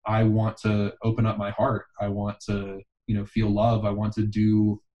 "I want to open up my heart. I want to, you know, feel love. I want to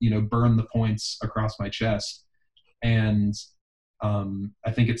do, you know, burn the points across my chest. And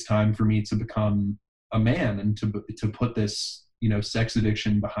I think it's time for me to become a man and to put this, you know, sex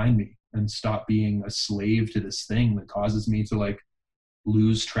addiction behind me and stop being a slave to this thing that causes me to like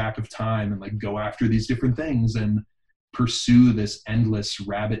lose track of time and like go after these different things and pursue this endless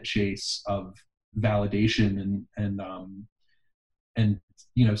rabbit chase of validation and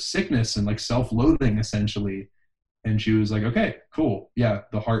you know, sickness and like self-loathing essentially." And she was like, "Okay, cool. Yeah,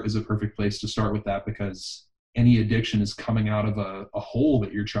 the heart is a perfect place to start with that, because any addiction is coming out of a hole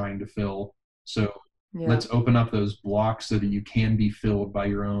that you're trying to fill. So let's open up those blocks so that you can be filled by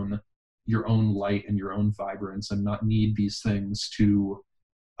your own light and your own vibrance, and not need these things to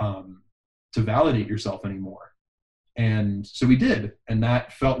validate yourself anymore." And so we did, and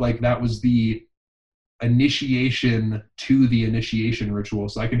that felt like that was the initiation to the initiation ritual.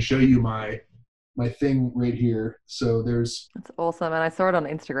 So I can show you my thing right here. So there's, That's awesome. And I saw it on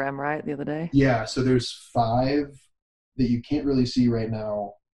Instagram, right, the other day. yeah, so there's 5 that you can't really see right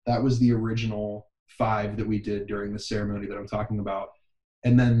now. That was the original 5 that we did during the ceremony that I'm talking about.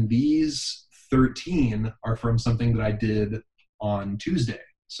 And then these 13 are from something that I did on Tuesday,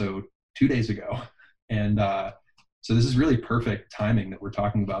 so 2 days ago. And so this is really perfect timing that we're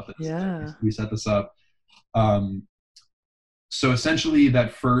talking about this. Yeah. We set this up. So essentially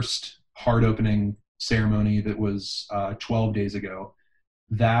that first heart opening ceremony that was 12 days ago,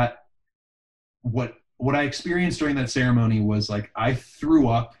 that what I experienced during that ceremony was like I threw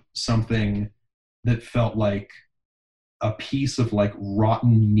up something that felt like a piece of like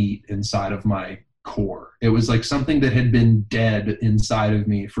rotten meat inside of my core. It was like something that had been dead inside of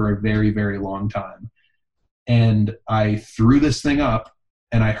me for a very, very long time. And I threw this thing up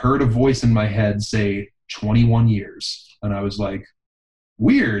and I heard a voice in my head say 21 years. And I was like,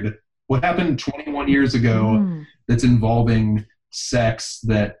 weird. What happened 21 years ago that's involving sex,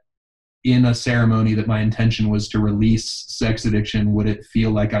 that in a ceremony that my intention was to release sex addiction, would it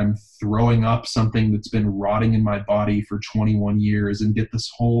feel like I'm throwing up something that's been rotting in my body for 21 years and get this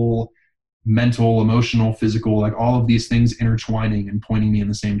whole mental, emotional, physical, like all of these things intertwining and pointing me in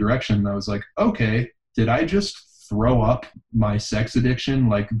the same direction? And I was like, okay, did I just throw up my sex addiction,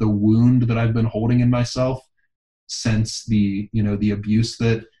 like the wound that I've been holding in myself since the, you know, the abuse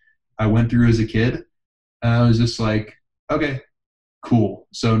that I went through as a kid? And I was just like, okay, cool.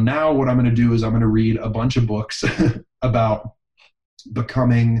 So now what I'm going to do is I'm going to read a bunch of books about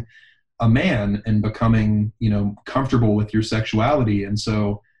becoming a man and becoming, you know, comfortable with your sexuality. And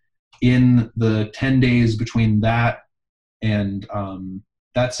so in the 10 days between that and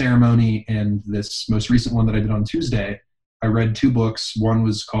that ceremony and this most recent one that I did on Tuesday, I read 2 books. One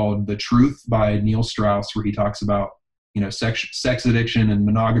was called The Truth by Neil Strauss, where he talks about, you know, sex addiction and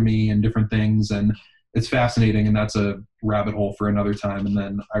monogamy and different things. And it's fascinating, and that's a rabbit hole for another time. And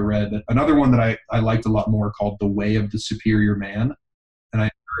then I read another one that I liked a lot more called The Way of the Superior Man. And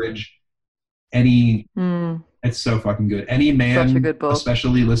I encourage any, it's so fucking good. Any man, Such a good book,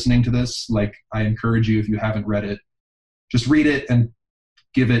 especially listening to this, like I encourage you, if you haven't read it, just read it and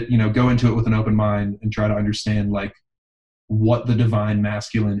give it, you know, go into it with an open mind and try to understand like what the divine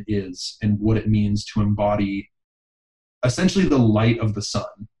masculine is and what it means to embody essentially the light of the sun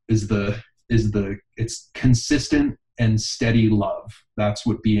it's consistent and steady love. That's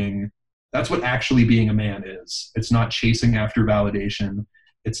what actually being a man is. It's not chasing after validation.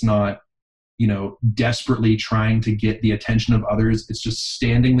 It's not, you know, desperately trying to get the attention of others. It's just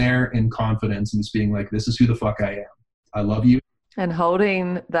standing there in confidence and just being like, this is who the fuck I am. I love you. and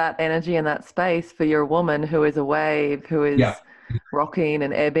holding that energy and that space for your woman who is a wave, who is rocking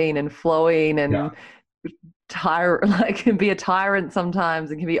and ebbing and flowing and can be a tyrant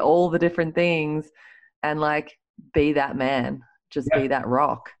sometimes and can be all the different things, and like be that man, just be that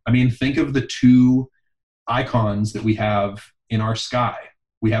rock. I mean, think of the 2 icons that we have in our sky.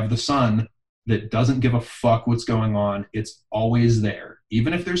 We have the sun that doesn't give a fuck what's going on. It's always there.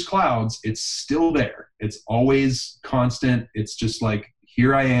 Even if there's clouds, it's still there. It's always constant. It's just like,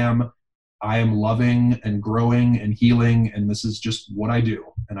 here I am loving and growing and healing, and this is just what I do.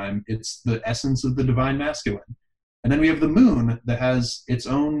 And it's the essence of the divine masculine. And then we have the moon that has its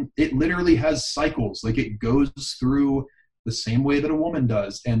own, it literally has cycles. Like, it goes through the same way that a woman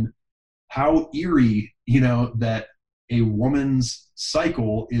does. And how eerie, that a woman's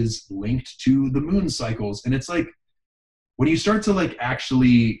cycle is linked to the moon cycles. And it's like, when you start to like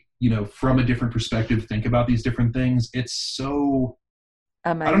actually, from a different perspective, think about these different things, it's so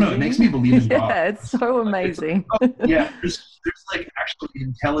amazing. I don't know, it makes me believe in God. Yeah, it's so amazing. There's like actually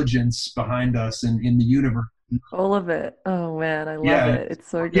intelligence behind us and in the universe. All of it. Oh man, I love it.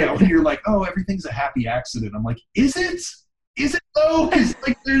 It's so good. Yeah, when you're like, oh, everything's a happy accident. I'm like, is it? Is it though? Because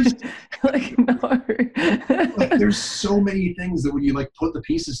like there's like no. Like, there's so many things that when you like put the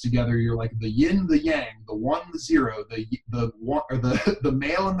pieces together, you're like the yin, the yang, the one, the zero, the one, or the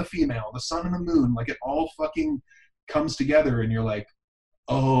male and the female, the sun and the moon. Like, it all fucking comes together, and you're like,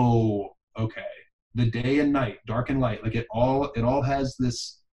 oh, okay. The day and night, dark and light. Like, it all has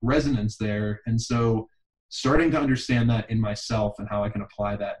this resonance there. And so starting to understand that in myself and how I can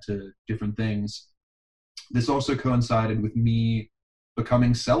apply that to different things. This also coincided with me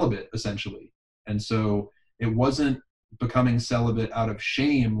becoming celibate, essentially. And so it wasn't becoming celibate out of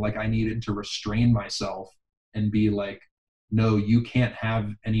shame, like I needed to restrain myself and be like, no, you can't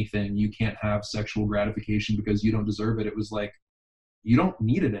have anything. You can't have sexual gratification because you don't deserve it. It was like, you don't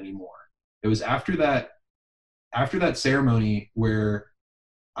need it anymore. It was after that ceremony where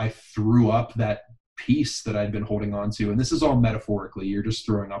I threw up that piece that I'd been holding on to. And this is all metaphorically. You're just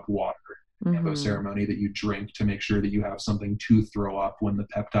throwing up water. Mm-hmm. Ceremony that you drink to make sure that you have something to throw up when the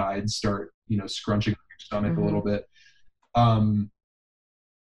peptides start, scrunching your stomach a little bit.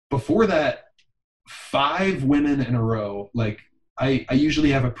 Before that, 5 women in a row, like I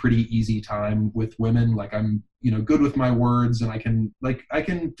usually have a pretty easy time with women. Like, I'm, good with my words, and I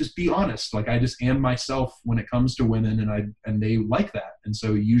can just be honest. Like, I just am myself when it comes to women, and they like that. And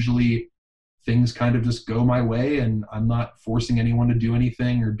so usually things kind of just go my way, and I'm not forcing anyone to do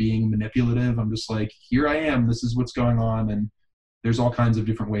anything or being manipulative. I'm just like, here I am, this is what's going on. And there's all kinds of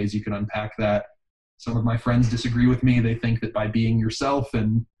different ways you can unpack that. Some of my friends disagree with me. They think that by being yourself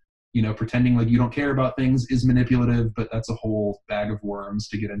and, pretending like you don't care about things is manipulative, but that's a whole bag of worms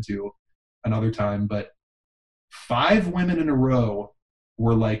to get into another time. But 5 women in a row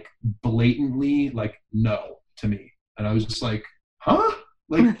were like blatantly like no to me. And I was just like, huh?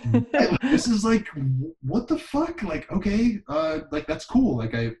 Like, this is like, what the fuck? Like, okay, like, that's cool.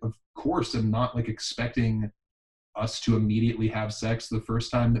 Like, I, of course, am not like expecting us to immediately have sex the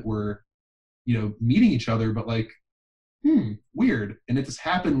first time that we're, meeting each other, but like, weird. And it just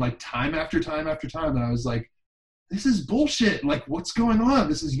happened like time after time after time. And I was like, this is bullshit. Like, what's going on?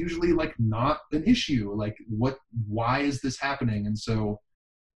 This is usually like not an issue. Like, why is this happening? And so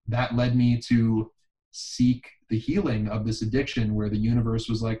that led me to seek the healing of this addiction, where the universe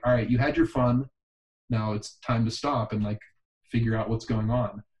was like, all right, you had your fun, now it's time to stop and like figure out what's going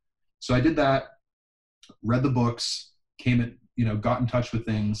on. So I did that, read the books, got in touch with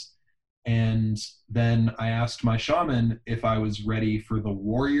things, and then I asked my shaman if I was ready for the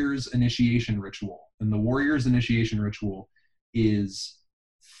warrior's initiation ritual. And the warrior's initiation ritual is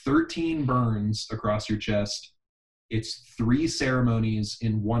 13 burns across your chest. It's 3 ceremonies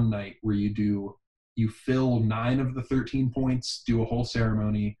in one night, where you fill 9 of the 13 points, do a whole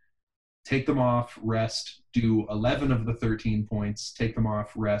ceremony, take them off, rest, do 11 of the 13 points, take them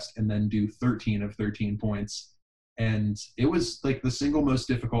off, rest, and then do 13 of 13 points. And it was like the single most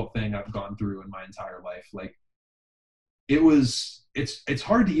difficult thing I've gone through in my entire life. Like, it's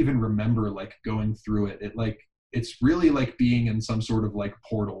hard to even remember like going through it. It's really like being in some sort of like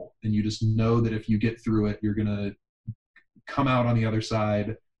portal, and you just know that if you get through it, you're gonna come out on the other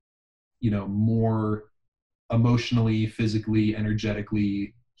side, more emotionally, physically,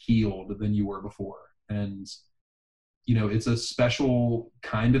 energetically healed than you were before. And, it's a special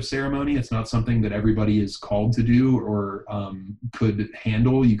kind of ceremony. It's not something that everybody is called to do or could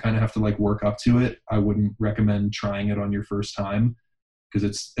handle. You kind of have to like work up to it. I wouldn't recommend trying it on your first time,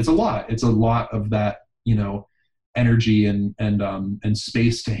 because it's a lot. It's a lot of that, energy and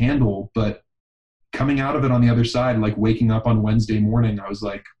space to handle. But coming out of it on the other side, like waking up on Wednesday morning, I was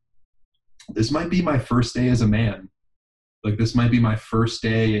like, this might be my first day as a man. Like, this might be my first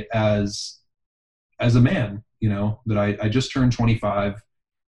day as a man, that I just turned 25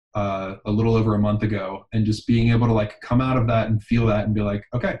 a little over a month ago, and just being able to like come out of that and feel that and be like,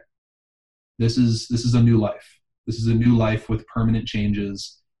 okay, this is a new life. This is a new life with permanent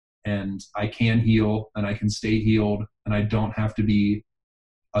changes. and I can heal and I can stay healed, and I don't have to be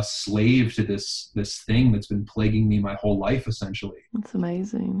a slave to this thing that's been plaguing me my whole life, essentially. That's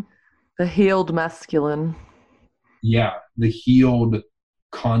amazing. The healed masculine. Yeah, the healed,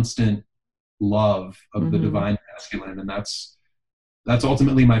 constant love of the divine masculine. And that's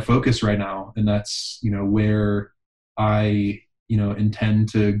ultimately my focus right now. And that's, where I, intend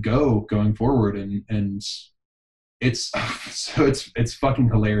to going forward. And it's fucking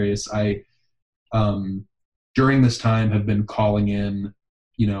hilarious. I, during this time have been calling in,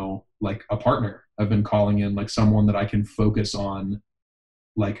 like a partner. I've been calling in like someone that I can focus on,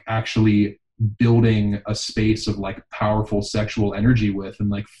 like actually building a space of like powerful sexual energy with, and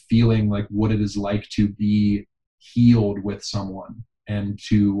like feeling like what it is like to be healed with someone, and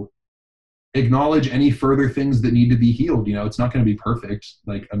to acknowledge any further things that need to be healed. It's not going to be perfect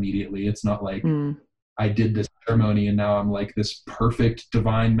like immediately. It's not like I did this ceremony and now I'm like this perfect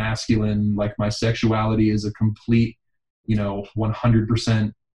divine masculine, like my sexuality is a complete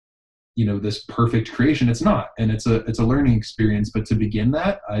 100% this perfect creation. It's not. And it's a learning experience. But to begin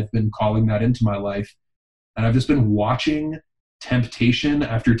that, I've been calling that into my life, and I've just been watching temptation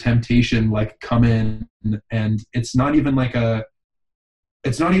after temptation like come in, and it's not even a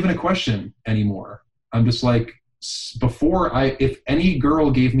question anymore. I'm just like, before, if any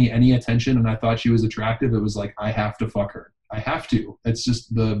girl gave me any attention and I thought she was attractive, it was like, I have to fuck her. I have to. It's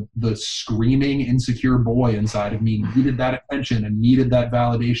just the screaming insecure boy inside of me needed that attention and needed that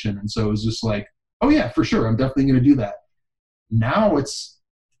validation. And so it was just like, oh yeah, for sure, I'm definitely going to do that. Now it's,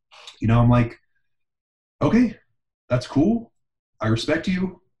 I'm like, okay, that's cool. I respect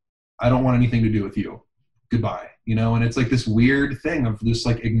you. I don't want anything to do with you. Goodbye. And it's like this weird thing of just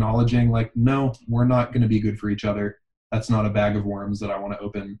like acknowledging like, no, we're not going to be good for each other. That's not a bag of worms that I want to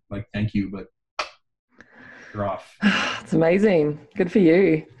open. Like, thank you, but you're off. It's amazing. Good for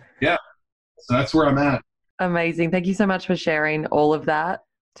you. Yeah. So that's where I'm at. Amazing. Thank you so much for sharing all of that.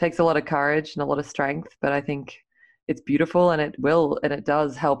 It takes a lot of courage and a lot of strength, but I think it's beautiful, and it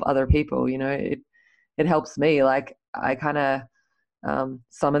does help other people. It helps me. Like I kind of,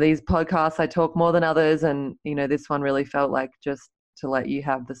 some of these podcasts I talk more than others, and this one really felt like just to let you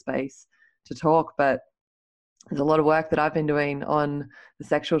have the space to talk. But there's a lot of work that I've been doing on the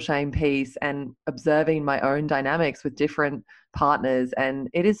sexual shame piece and observing my own dynamics with different partners, and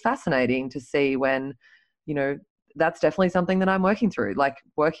it is fascinating to see when that's definitely something that I'm working through, like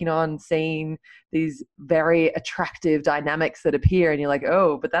working on seeing these very attractive dynamics that appear, and you're like,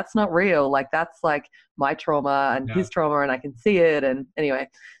 oh, but that's not real. Like that's like my trauma and his trauma, and I can see it. And anyway,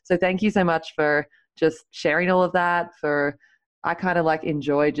 so thank you so much for just sharing all of that. I kind of like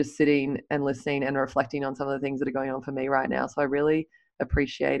enjoy just sitting and listening and reflecting on some of the things that are going on for me right now. So I really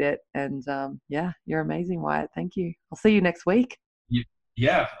appreciate it. And yeah, you're amazing, Wyatt. Thank you. I'll see you next week.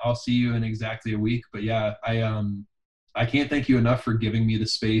 Yeah, I'll see you in exactly a week. But yeah, I can't thank you enough for giving me the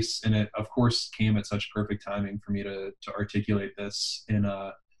space. And it, of course, came at such perfect timing for me to articulate this in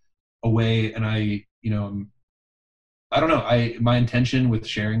a way. And I don't know. My intention with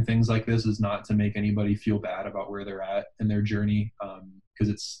sharing things like this is not to make anybody feel bad about where they're at in their journey.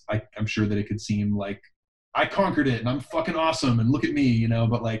 Because I'm sure that it could seem like I conquered it and I'm fucking awesome and look at me,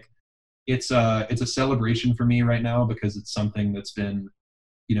 but like it's a celebration for me right now, because it's something that's been,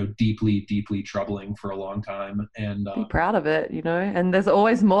 deeply, deeply troubling for a long time. And be proud of it, and there's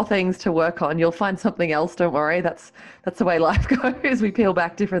always more things to work on. You'll find something else. Don't worry. That's the way life goes. We peel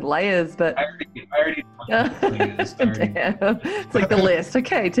back different layers, but I already Damn. It's like the list.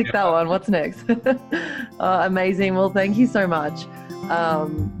 Okay. Tick that one. What's next? Amazing. Well, thank you so much.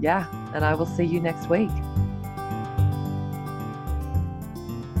 Yeah. And I will see you next week.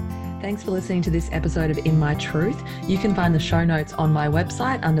 Thanks for listening to this episode of In My Truth. You can find the show notes on my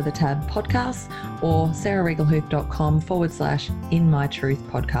website under the tab podcasts, or sarahregelhuth.com/In My Truth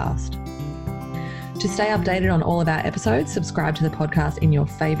podcast. To stay updated on all of our episodes, subscribe to the podcast in your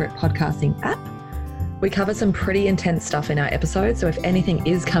favorite podcasting app. We cover some pretty intense stuff in our episodes, so if anything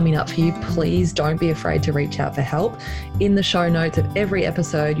is coming up for you, please don't be afraid to reach out for help. In the show notes of every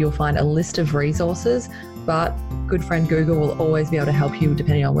episode, you'll find a list of resources, but good friend Google will always be able to help you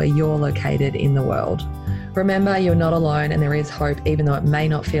depending on where you're located in the world. Remember, you're not alone, and there is hope, even though it may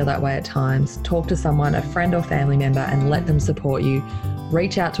not feel that way at times. Talk to someone, a friend or family member, and let them support you.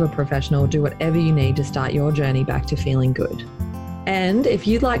 Reach out to a professional, do whatever you need to start your journey back to feeling good. And if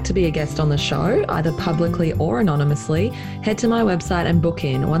you'd like to be a guest on the show, either publicly or anonymously, head to my website and book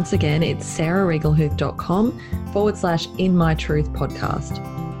in. Once again, it's sarahregelhuth.com/In My Truth podcast.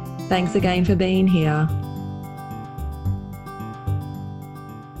 Thanks again for being here.